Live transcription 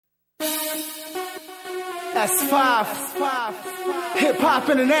That's five. Hip Hop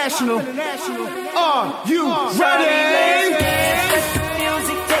International. Are you ready? Let the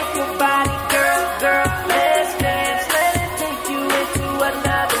music take your body, girl, girl. Let's dance. Let it take you into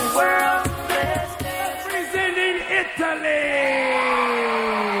another world. Let's dance. Representing Italy.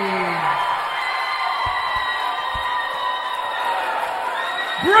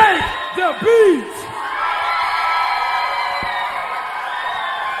 Break the beat.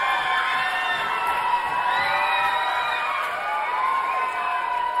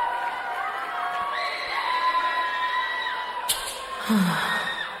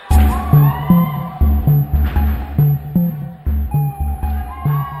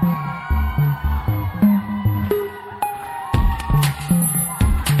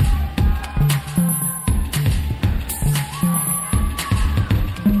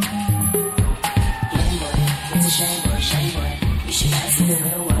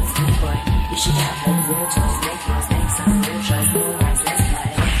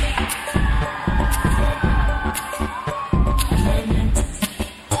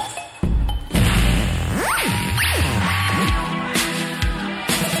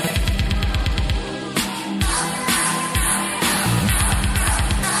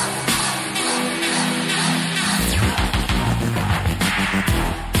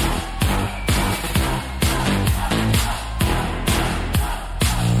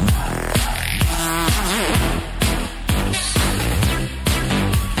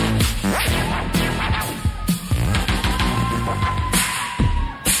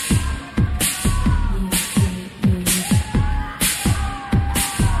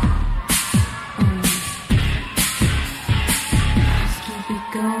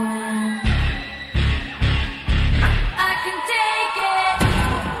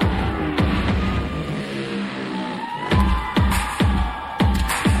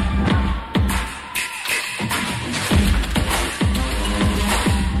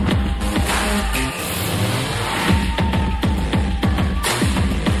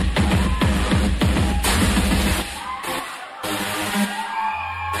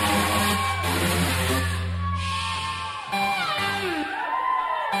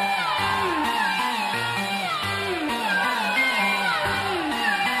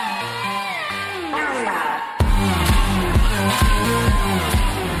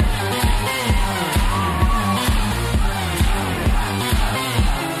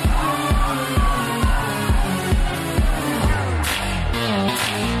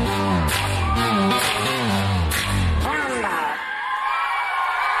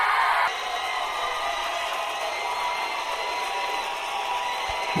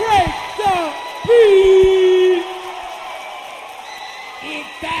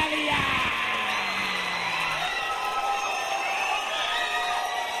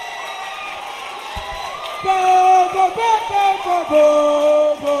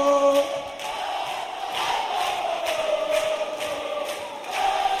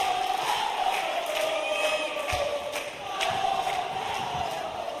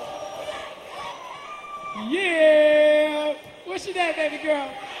 Yeah! What's your name, baby girl?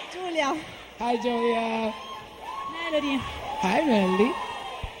 Giulia. Hi, Julia. Melory. Hi, Melly.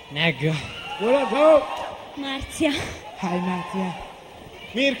 Neg. What up, ho? Marzia. Hi, Marzia.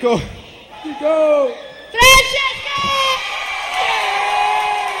 Mirko. Mirko. Francesca!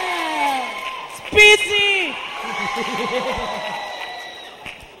 Yeah! Spizzy.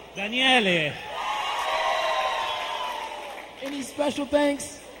 Daniele. Any special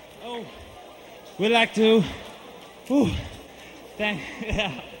thanks? Oh, we'd like to...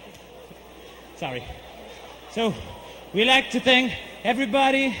 Sorry. So, we'd like to thank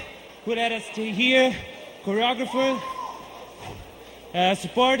everybody who let us stay here, choreographer,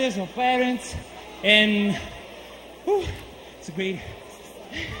 supporters, our parents, and it's a great...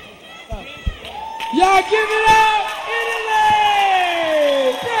 Y'all give it up!